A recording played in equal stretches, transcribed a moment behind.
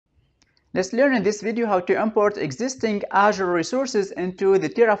Let's learn in this video how to import existing Azure resources into the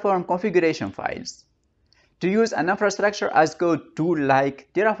Terraform configuration files. To use an infrastructure as code tool like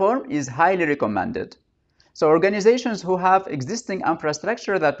Terraform is highly recommended. So organizations who have existing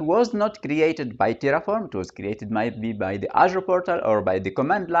infrastructure that was not created by Terraform, it was created might be by the Azure portal or by the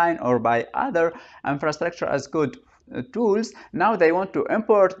command line or by other infrastructure as code tools, now they want to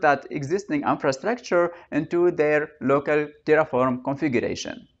import that existing infrastructure into their local Terraform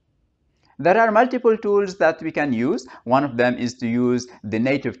configuration. There are multiple tools that we can use. One of them is to use the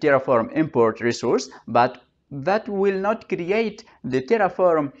native Terraform import resource, but that will not create the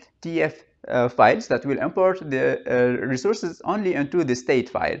Terraform TF files that will import the resources only into the state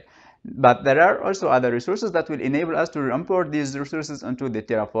file. But there are also other resources that will enable us to import these resources into the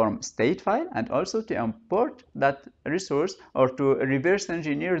Terraform state file and also to import that resource or to reverse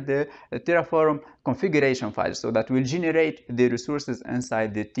engineer the Terraform configuration file, so that will generate the resources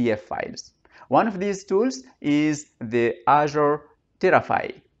inside the TF files. One of these tools is the Azure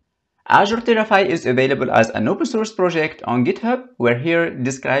Terrafy. Azure Terrafy is available as an open source project on GitHub, where here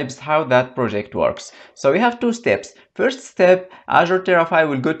describes how that project works. So we have two steps. First step, Azure Terrafy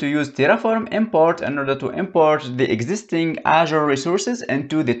will go to use Terraform import in order to import the existing Azure resources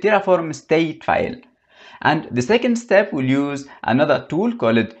into the Terraform state file. And the second step will use another tool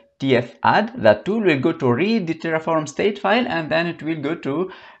called tfadd. That tool will go to read the Terraform state file, and then it will go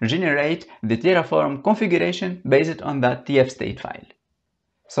to generate the Terraform configuration based on that tf state file.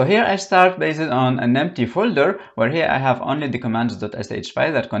 So here I start based on an empty folder, where here I have only the commands.sh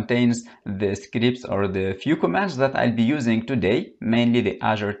file that contains the scripts or the few commands that I'll be using today, mainly the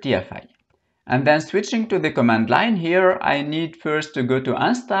Azure Terrafy. And then switching to the command line, here I need first to go to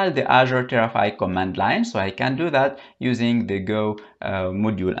install the Azure Terrafy command line. So I can do that using the go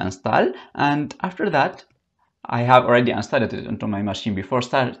module install. And after that, I have already installed it into my machine before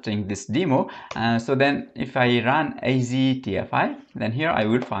starting this demo. So then if I run aztfi, then here I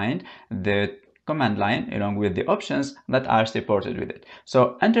will find the command line along with the options that are supported with it.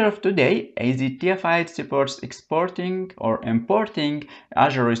 So until of today, aztfi supports exporting or importing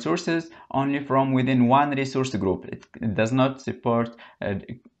Azure resources only from within one resource group. It does not support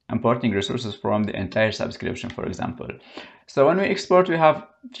importing resources from the entire subscription, for example. So when we export, we have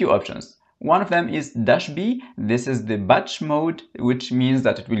few options. One of them is -b. This is the batch mode, which means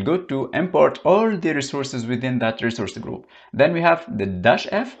that it will go to import all the resources within that resource group. Then we have the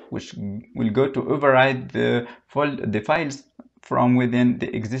 -f, which will go to override the files from within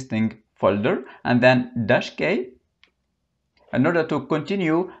the existing folder, and then -k in order to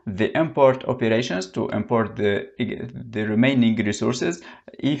continue the import operations, to import the remaining resources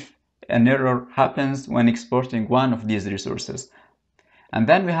if an error happens when exporting one of these resources. And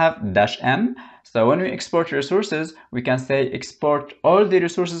then we have -m. So when we export resources, we can say export all the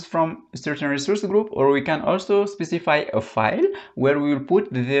resources from a certain resource group, or we can also specify a file where we will put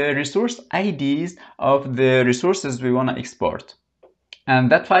the resource IDs of the resources we want to export.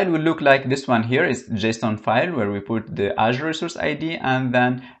 And that file will look like this one here. Is JSON file where we put the Azure resource ID and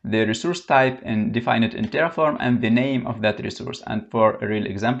then the resource type and define it in Terraform and the name of that resource. And for a real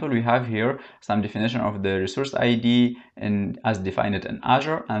example, we have here some definition of the resource ID as defined in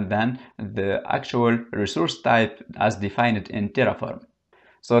Azure, and then the actual resource type as defined in Terraform.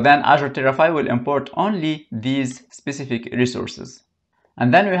 So then Azure Terrafy will import only these specific resources.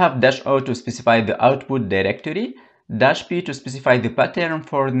 And then we have -o to specify the output directory, -p to specify the pattern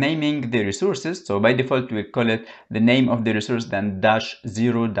for naming the resources. So by default, we call it the name of the resource, then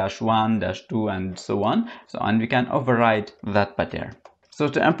 -0, -1, -2, and so on. And we can override that pattern. So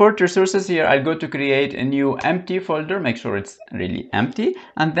to import resources here, I'll go to create a new empty folder, make sure it's really empty.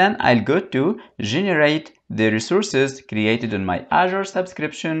 And then I'll go to generate the resources created in my Azure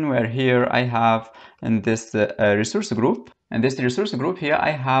subscription, where here I have in this resource group. In this resource group here,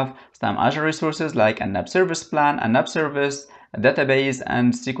 I have some Azure resources like an app service plan, an app service, a database,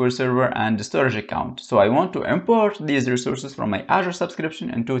 and SQL Server, and the storage account. So I want to import these resources from my Azure subscription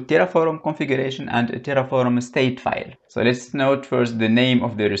into Terraform configuration and a Terraform state file. So let's note first the name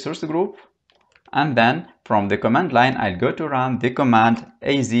of the resource group. And then from the command line, I'll go to run the command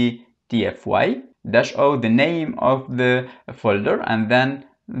aztfy -o, the name of the folder, and then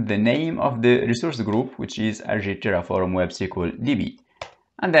the name of the resource group, which is Azure Terraform Web SQL DB.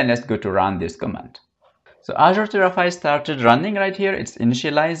 And then let's go to run this command. So Azure Terrafy started running right here. It's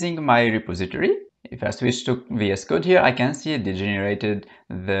initializing my repository. If I switch to VS Code here, I can see it generated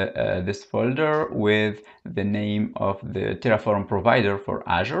this folder with the name of the Terraform provider for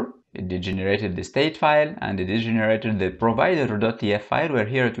Azure. It generated the state file, and it generated the provider.tf file, where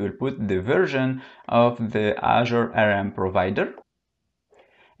here it will put the version of the Azure RM provider.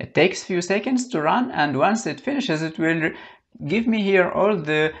 It takes few seconds to run, and once it finishes, it will give me here all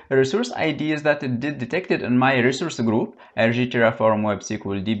the resource IDs that it did detected in my resource group, RG Terraform Web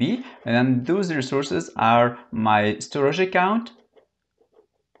SQL DB, and those resources are my storage account,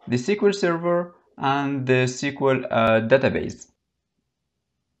 the SQL server, and the SQL database.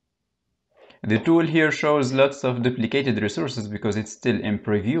 The tool here shows lots of duplicated resources because it's still in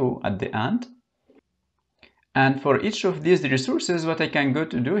preview at the end. And for each of these resources, what I can go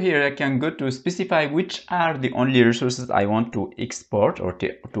to do here, I can go to specify which are the only resources I want to export or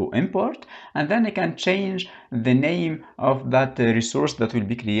to import, and then I can change the name of that resource that will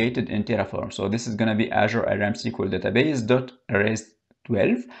be created in Terraform. So this is going to be Azure RM SQL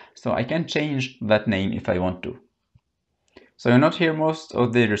database.res12. So I can change that name if I want to. So you note here most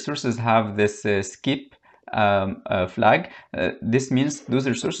of the resources have this skip flag. This means those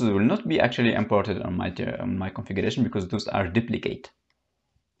resources will not be actually imported on my configuration because those are duplicate.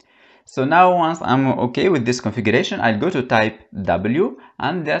 So now once I'm okay with this configuration, I'll go to type W,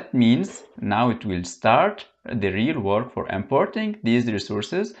 and that means now it will start the real work for importing these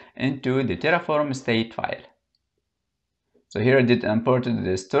resources into the Terraform state file. So here I did imported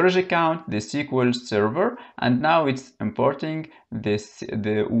the storage account, the SQL server, and now it's importing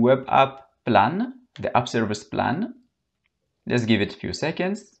the web app plan, the app service plan. Let's give it a few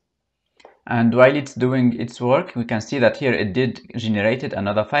seconds. And while it's doing its work, we can see that here it did generated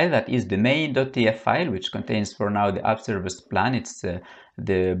another file that is the main.tf file, which contains for now the app service plan. It's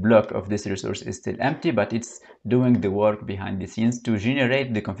the block of this resource is still empty, but it's doing the work behind the scenes to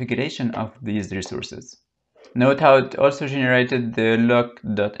generate the configuration of these resources. Note how it also generated the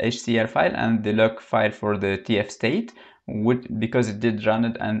lock.hcl file and the lock file for the tf state, because it did run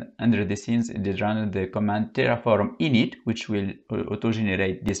it, and under the scenes it did run the command terraform init, which will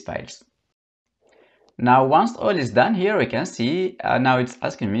auto-generate these files. Now once all is done here, we can see now it's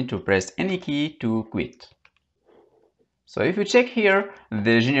asking me to press any key to quit. So if you check here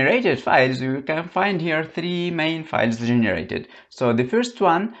the generated files, you can find here three main files generated. So the first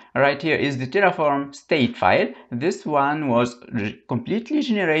one right here is the Terraform state file. This one was completely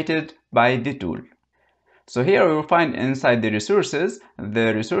generated by the tool. So here we will find inside the resources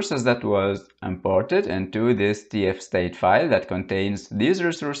that was imported into this tf state file that contains these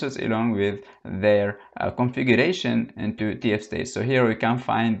resources along with their configuration into tf state. So here we can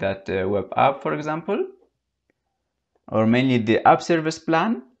find that web app, for example, or mainly the app service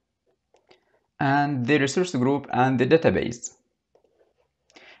plan, and the resource group and the database.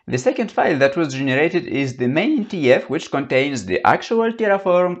 The second file that was generated is the main TF, which contains the actual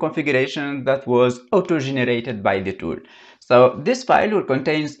Terraform configuration that was auto-generated by the tool. So this file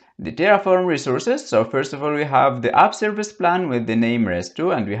contains the Terraform resources. So first of all, we have the app service plan with the name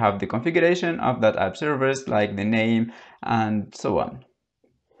res2, and we have the configuration of that app service, like the name and so on.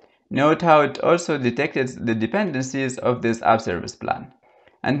 Note how it also detected the dependencies of this app service plan.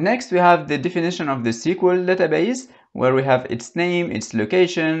 And next we have the definition of the SQL database, where we have its name, its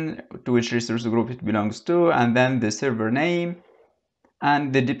location, to which resource group it belongs to, and then the server name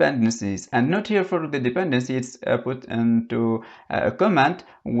and the dependencies. And note here for the dependency, it's put into a comment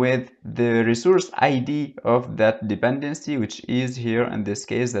with the resource ID of that dependency, which is here in this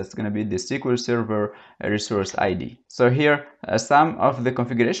case, that's going to be the SQL Server resource ID. So here, some of the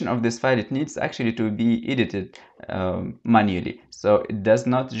configuration of this file, it needs actually to be edited manually. So it does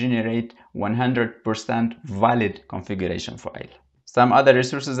not generate 100% valid configuration file. Some other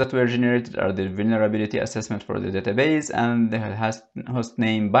resources that were generated are the vulnerability assessment for the database and the host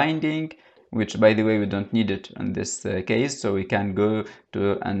name binding, which by the way we don't need it in this case, so we can go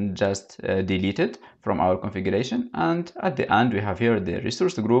to and just delete it from our configuration. And at the end we have here the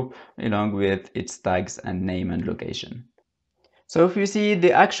resource group along with its tags and name and location. So if you see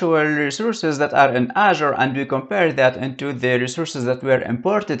the actual resources that are in Azure and we compare that into the resources that were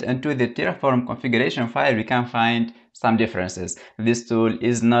imported into the Terraform configuration file, we can find some differences. This tool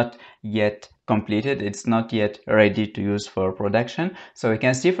is not yet completed, it's not yet ready to use for production. So we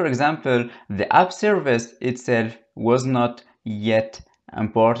can see, for example, the app service itself was not yet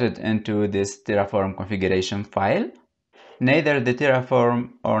imported into this Terraform configuration file. Neither the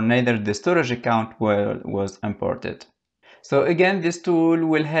Terraform or neither the storage account was imported. So again, this tool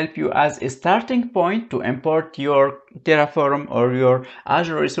will help you as a starting point to import your Terraform or your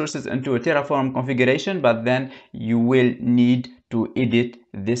Azure resources into a Terraform configuration, but then you will need to edit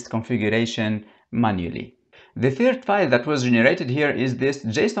this configuration manually. The third file that was generated here is this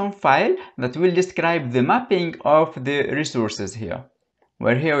JSON file that will describe the mapping of the resources here.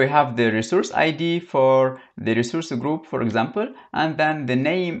 where here we have the resource ID for the resource group, for example, and then the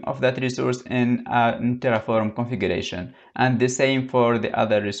name of that resource in Terraform configuration, and the same for the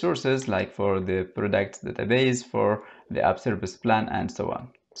other resources, like for the products database, for the app service plan, and so on.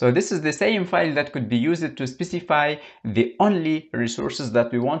 So this is the same file that could be used to specify the only resources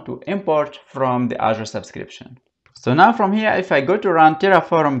that we want to import from the Azure subscription. So now from here, if I go to run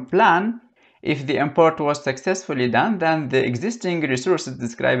Terraform plan, if the import was successfully done, then the existing resources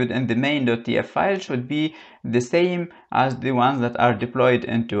described in the main.tf file should be the same as the ones that are deployed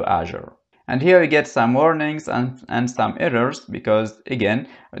into Azure. And here we get some warnings and some errors because, again,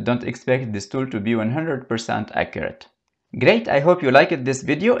 don't expect this tool to be 100% accurate. Great, I hope you liked this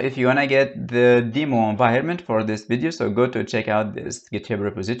video. If you wanna get the demo environment for this video, so go to check out this GitHub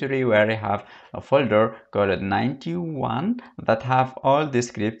repository where I have a folder called 91 that have all the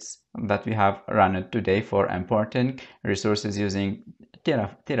scripts that we have run today for importing resources using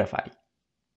Terrafy.